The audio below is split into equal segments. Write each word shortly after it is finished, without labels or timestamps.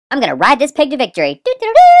I'm gonna ride this pig to victory.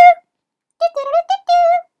 Doo-doo-doo!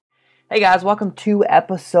 Doo-doo-doo-doo-doo! Hey guys, welcome to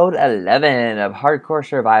episode 11 of Hardcore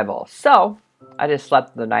Survival. So, I just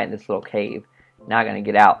slept the night in this little cave. Now I'm gonna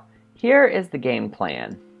get out. Here is the game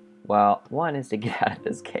plan. Well, one is to get out of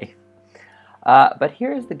this cave. But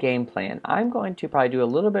here's the game plan. I'm going to probably do a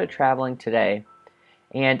little bit of traveling today.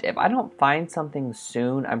 And if I don't find something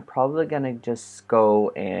soon, I'm probably gonna just go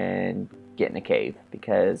and get in a cave.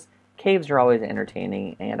 Because caves are always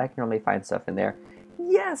entertaining and I can normally find stuff in there.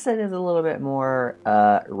 Yes, it is a little bit more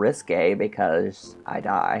risque because I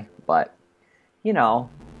die, but you know,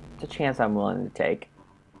 it's a chance I'm willing to take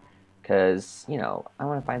because I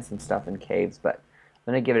want to find some stuff in caves, but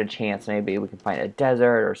I'm gonna give it a chance. Maybe we can find a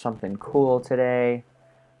desert or something cool today.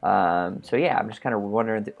 So yeah, I'm just kind of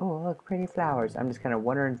wondering. Oh, look, pretty flowers. I'm just kind of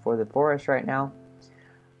wondering for the forest right now.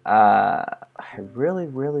 I really,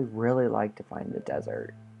 really, really like to find the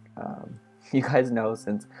desert. You guys know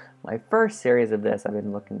since my first series of this, I've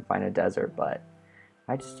been looking to find a desert, but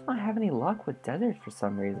I just don't have any luck with deserts for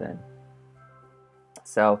some reason.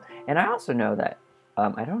 So, and I also know that,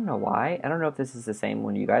 I don't know why, I don't know if this is the same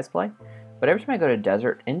when you guys play, but every time I go to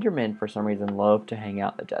desert, Endermen for some reason love to hang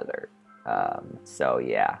out in the desert. So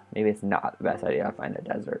yeah, maybe it's not the best idea to find a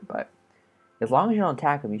desert, but as long as you don't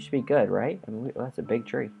attack them, you should be good, right? I mean, that's a big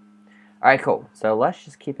tree. Alright, cool. So let's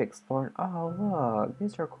just keep exploring. Oh, look.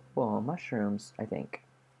 These are cool. Mushrooms, I think.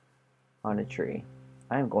 On a tree.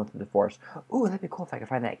 I am going through the forest. Ooh, that'd be cool if I could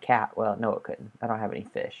find that cat. Well, no, it couldn't. I don't have any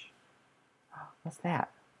fish. What's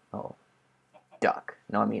that? Oh. Duck.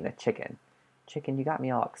 No, I mean a chicken. Chicken, you got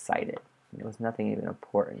me all excited. It was nothing even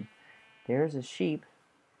important. There's a sheep.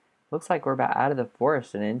 Looks like we're about out of the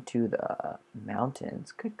forest and into the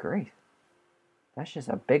mountains. Good grief. That's just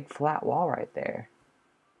a big flat wall right there.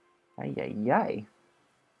 Ay, ay, ay.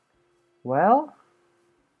 Well,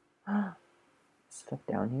 stuff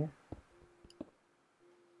down here.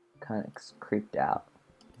 Kind of creeped out.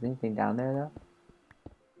 Is anything down there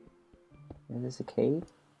though? Is this a cave?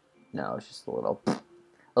 No, it's just a little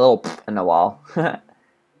in the wall.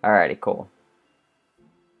 Alrighty, cool.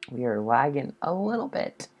 We are lagging a little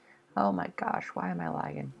bit. Oh my gosh, why am I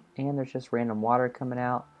lagging? And there's just random water coming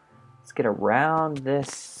out. Let's get around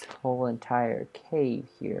this whole entire cave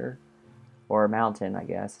here. Or a mountain, I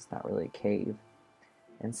guess. It's not really a cave.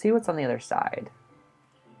 And see what's on the other side.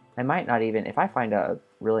 I might not even, if I find a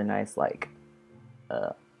really nice, like,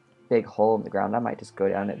 big hole in the ground, I might just go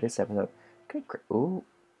down at this episode. Ooh,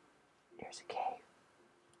 there's a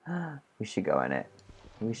cave. We should go in it.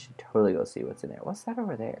 We should totally go see what's in there. What's that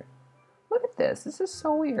over there? Look at this. This is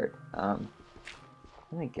so weird. Let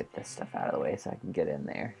me get this stuff out of the way so I can get in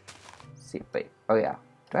there. Let's see, wait. Oh, yeah.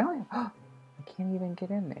 Do I only have, I can't even get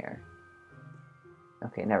in there.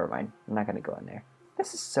 Okay, never mind. I'm not going to go in there.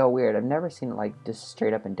 This is so weird. I've never seen it like just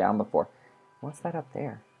straight up and down before. What's that up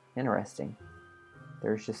there? Interesting.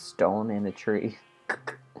 There's just stone and a tree.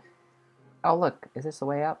 Oh, look. Is this the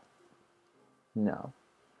way up? No.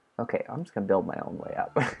 Okay, I'm just going to build my own way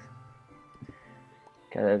up.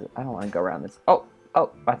 Because I don't want to go around this. Oh,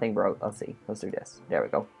 my thing broke. Let's see. Let's do this. There we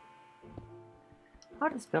go. I'll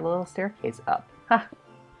just build a little staircase up. Ha!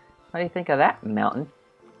 What do you think of that, mountain?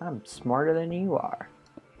 I'm smarter than you are.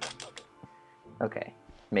 Okay,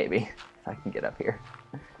 maybe, if I can get up here.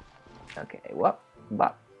 Okay, what? Do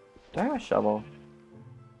I have a shovel?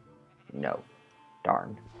 No.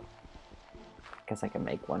 Darn. Guess I can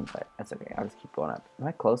make one, but that's okay. I'll just keep going up. Am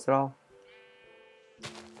I close at all?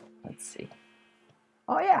 Let's see.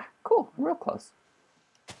 Oh yeah, cool. I'm real close.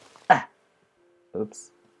 Ah! Oops.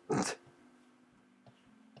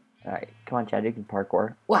 Alright, come on, Chad, you can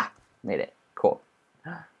parkour. Wah! Made it. Cool.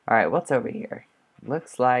 Alright, what's over here?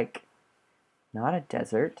 Looks like not a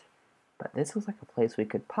desert, but this looks like a place we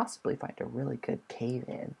could possibly find a really good cave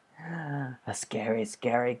in. A scary,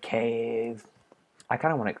 scary cave. I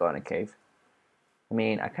kind of want to go in a cave. I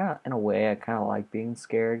mean, in a way, I kind of like being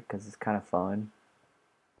scared because it's kind of fun.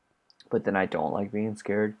 But then I don't like being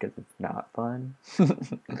scared because it's not fun. If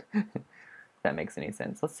that makes any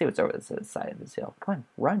sense. Let's see what's over this side of this hill. Come on,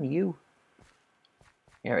 run, you.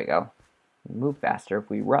 There we go. Move faster if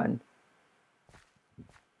we run.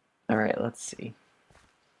 Alright, let's see.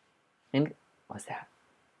 And what's that?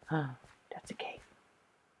 That's a cave.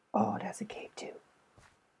 Oh, that's a cave too.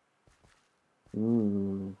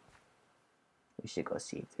 Ooh. We should go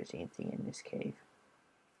see if there's anything in this cave.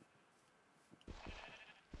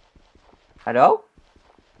 Hello?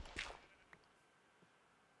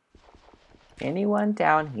 Anyone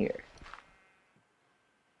down here?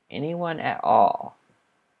 Anyone at all?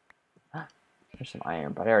 There's some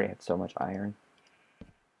iron, but I already have so much iron.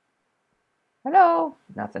 Hello?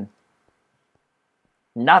 Nothing.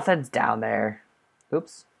 Nothing's down there.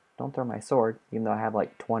 Oops. Don't throw my sword, even though I have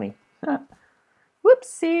like 20.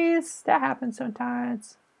 Whoopsies. That happens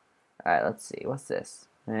sometimes. Alright, let's see. What's this?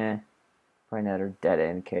 Probably another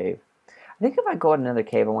dead-end cave. I think if I go in another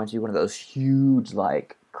cave, I want to do one of those huge,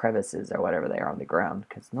 like, crevices or whatever they are on the ground.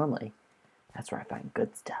 Because normally, that's where I find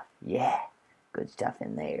good stuff. Yeah. Good stuff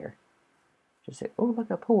in there. Just say, oh, look,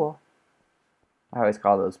 a pool. I always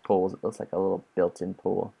call those pools. It looks like a little built-in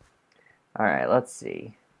pool. Alright, let's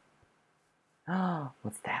see. Oh,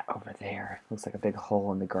 what's that over there? Looks like a big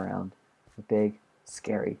hole in the ground. A big,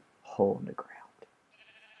 scary hole in the ground.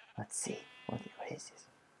 Let's see. What is this?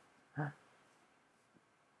 Huh?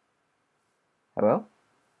 Hello?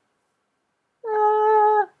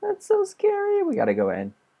 Ah, that's so scary. We gotta go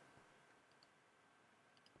in.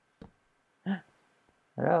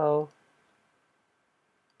 Hello?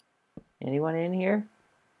 Anyone in here?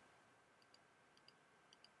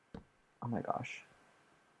 Oh my gosh.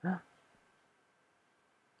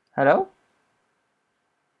 Hello?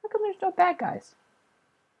 How come there's no bad guys?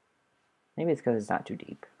 Maybe it's because it's not too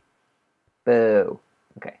deep. Boo.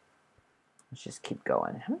 Okay. Let's just keep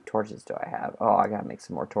going. How many torches do I have? Oh, I gotta make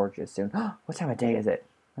some more torches soon. What time of day is it?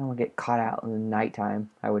 I don't want to get caught out in the nighttime.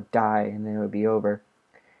 I would die and then it would be over.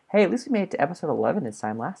 Hey, at least we made it to episode 11 this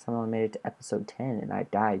time. Last time I only made it to episode 10 and I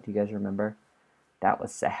died. Do you guys remember? That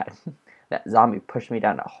was sad. That zombie pushed me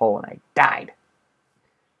down a hole and I died.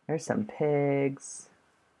 There's some pigs.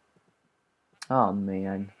 Oh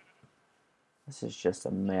man. This is just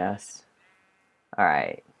a mess.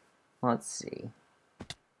 Alright. Let's see.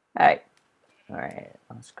 Hey. Alright.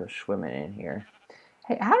 Let's go swimming in here.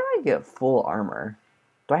 Hey, how do I get full armor?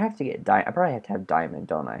 Do I have to get diamond? I probably have to have diamond,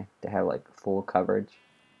 don't I? To have like full coverage.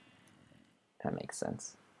 That makes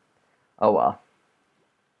sense. Oh well.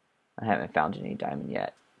 I haven't found any diamond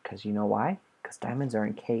yet. Because you know why? Because diamonds are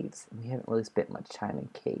in caves. And we haven't really spent much time in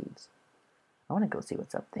caves. I want to go see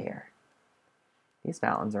what's up there. These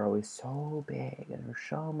mountains are always so big. And there's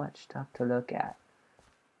so much stuff to look at.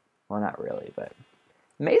 Well, not really, but... It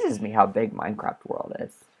amazes me how big Minecraft world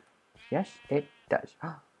is. Yes, it does.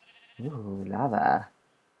 Ooh, lava.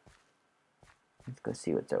 Let's go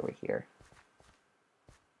see what's over here.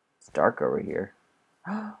 It's dark over here.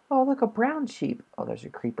 Oh, look, a brown sheep. Oh, there's a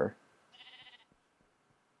creeper.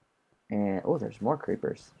 And, oh, there's more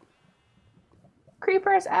creepers.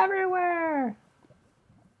 Creepers everywhere!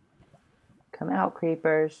 Come out,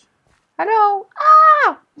 creepers. Hello!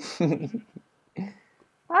 Ah!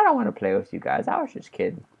 I don't want to play with you guys. I was just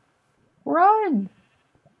kidding. Run!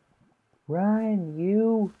 Run,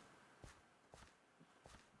 you!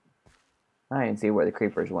 I didn't see where the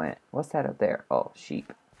creepers went. What's that up there? Oh,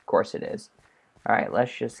 sheep. Of course it is. Alright,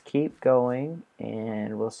 let's just keep going,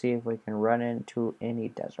 and we'll see if we can run into any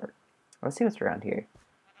desert. Let's see what's around here.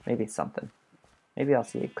 Maybe something. Maybe I'll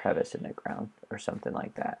see a crevice in the ground, or something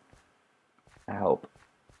like that. I hope.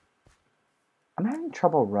 I'm having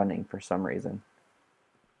trouble running for some reason.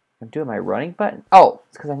 I'm doing my running button. Oh,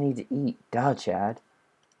 it's because I need to eat. Duh, Chad.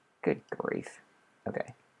 Good grief.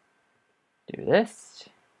 Okay. Do this.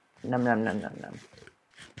 Num num num num num.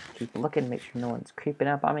 Keep looking, make sure no one's creeping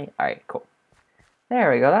up on me. Alright, cool.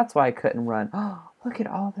 There we go. That's why I couldn't run. Oh, look at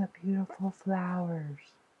all the beautiful flowers.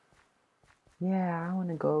 Yeah, I want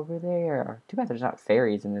to go over there. Too bad there's not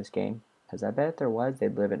fairies in this game. Because I bet if there was,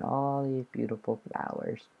 they'd live in all these beautiful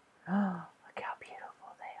flowers. Oh, look how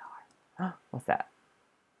beautiful they are. Oh, what's that?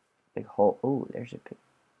 Big hole. Ooh, there's a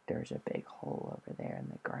big hole over there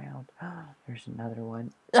in the ground. Oh, there's another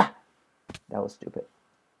one. Ah! That was stupid.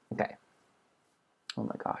 Okay. Oh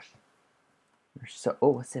my gosh.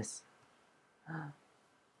 Oh, what's this?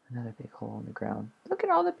 Another big hole in the ground. Look at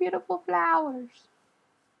all the beautiful flowers.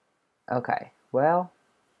 Okay, well,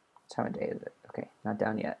 what time of day is it? Okay, not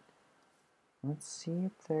down yet. Let's see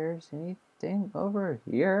if there's anything over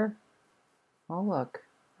here. Oh, look.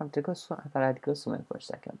 I have to go swim. I thought I'd go swimming for a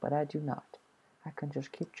second, but I do not. I can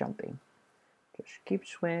just keep jumping. Just keep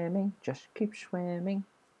swimming. Just keep swimming.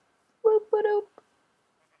 Whoop-a-doop.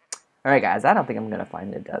 Alright, guys, I don't think I'm going to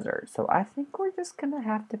find the desert, so I think we're just going to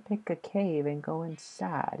have to pick a cave and go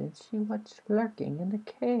inside and see what's lurking in the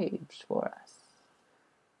caves for us.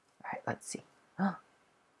 Alright, let's see.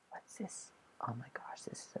 What's this? Oh my gosh,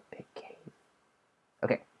 this is a big cave.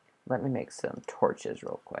 Okay, let me make some torches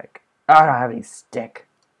real quick. Oh, I don't have any stick.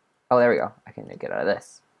 Oh, there we go. I can get out of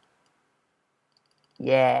this.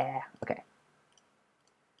 Yeah. Okay.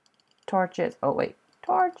 Torches. Oh, wait.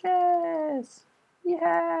 Torches!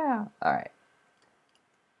 Yeah! Alright.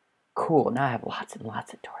 Cool. Now I have lots and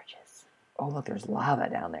lots of torches. Oh, look, there's lava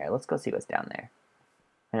down there. Let's go see what's down there.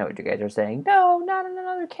 I know what you guys are saying. No, not in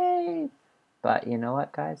another cave! But you know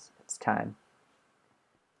what, guys? It's time.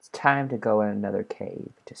 It's time to go in another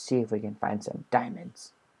cave to see if we can find some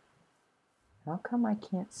diamonds. How come I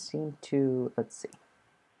can't seem to... Let's see.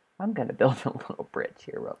 I'm going to build a little bridge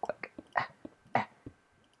here real quick.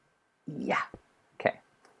 Yeah. Okay.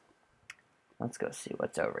 Let's go see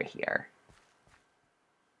what's over here.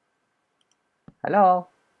 Hello?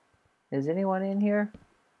 Is anyone in here?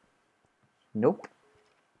 Nope.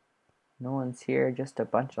 No one's here. Just a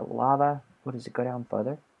bunch of lava. What, does it go down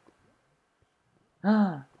further?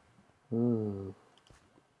 Ah. Ooh.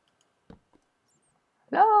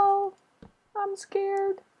 Hello? I'm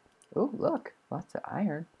scared. Ooh, look. Lots of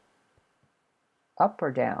iron. Up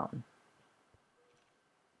or down?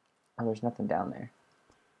 Oh, there's nothing down there.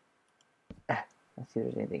 Let's see if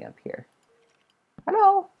there's anything up here.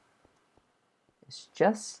 Hello? It's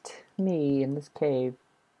just me in this cave.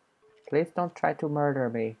 Please don't try to murder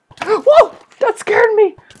me. Whoa! That scared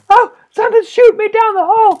me! Oh! Something's shooting me down the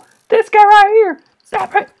hole! This guy right here!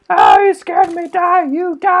 Stop it! Oh, you scared me! Die!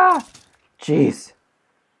 You die! Jeez.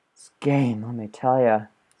 This game, let me tell ya.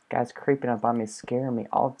 This guy's creeping up on me, scaring me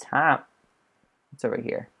all the time. What's over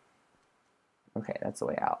here? Okay, that's the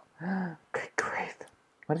way out. Good grief.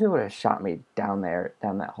 What if it would have shot me down there,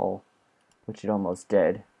 down that hole? Which it almost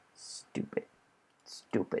did. Stupid.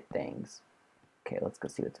 Stupid things. Okay, let's go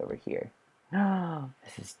see what's over here.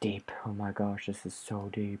 This is deep. Oh my gosh, this is so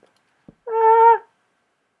deep.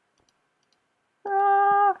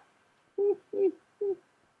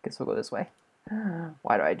 Guess we'll go this way.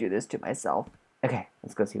 Why do I do this to myself? Okay,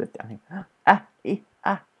 let's go see what's down here.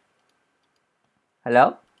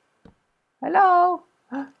 Hello? Hello?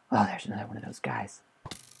 Oh, there's another one of those guys.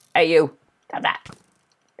 Hey, you! Stop that!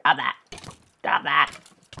 Stop that! Stop that!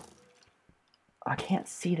 I can't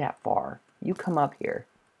see that far. You come up here.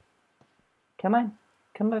 Come on.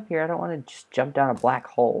 Come up here. I don't want to just jump down a black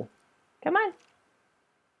hole. Come on.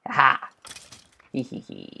 Ha! Hee hee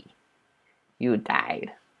hee. You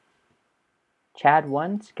died. Chad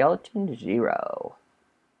 1, skeleton 0.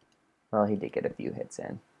 Well, he did get a few hits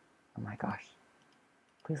in. Oh my gosh.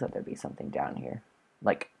 Please let there be something down here.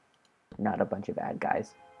 Like, not a bunch of bad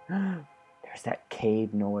guys. There's that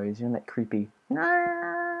cave noise. You know that creepy...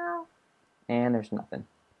 And there's nothing.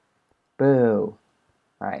 Boo.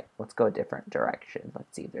 Alright, let's go a different direction.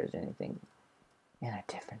 Let's see if there's anything in a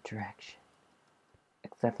different direction.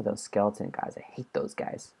 Except for those skeleton guys. I hate those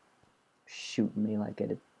guys. Shooting me like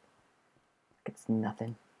it's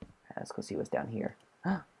nothing. Right, let's go see what's down here.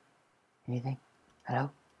 Anything?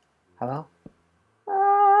 Hello? Hello?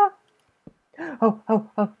 Ah!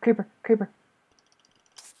 Oh, creeper, creeper.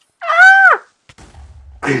 Ah!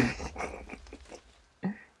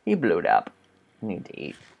 He blew it up. I need to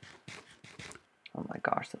eat. Oh my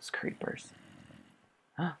gosh, those creepers.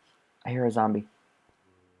 I hear a zombie.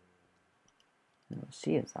 I don't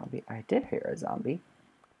see a zombie. I did hear a zombie.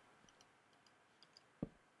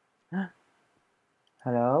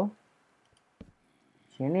 Hello?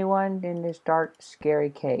 Is anyone in this dark, scary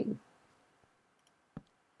cave?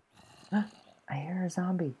 I hear a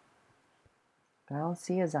zombie. But I don't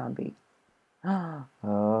see a zombie.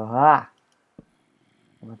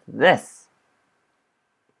 What's this?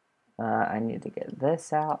 I need to get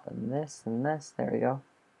this out, and this, and this. There we go.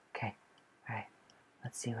 Okay. Alright.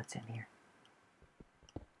 Let's see what's in here.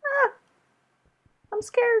 I'm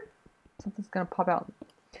scared. Something's gonna pop out.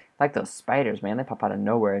 Like those spiders, man. They pop out of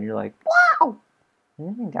nowhere, and you're like, wow!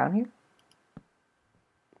 Anything down here?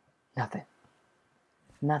 Nothing.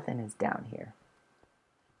 Nothing is down here.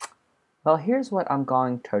 Well, here's what I'm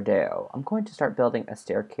going to do. I'm going to start building a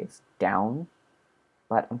staircase down,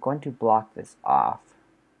 but I'm going to block this off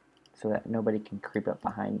so that nobody can creep up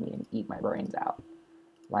behind me and eat my brains out.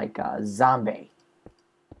 Like a zombie.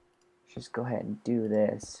 Just go ahead and do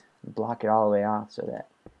this. And block it all the way off so that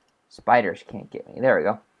spiders can't get me. There we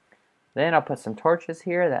go. Then I'll put some torches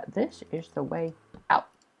here. This is the way out.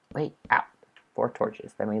 Way out. 4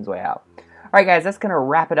 torches. That means way out. Alright guys, that's going to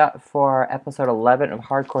wrap it up for episode 11 of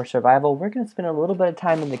Hardcore Survival. We're going to spend a little bit of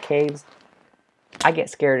time in the caves. I get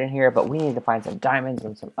scared in here, but we need to find some diamonds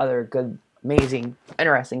and some other good, amazing,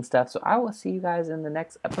 interesting stuff. So I will see you guys in the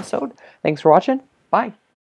next episode. Thanks for watching. Bye.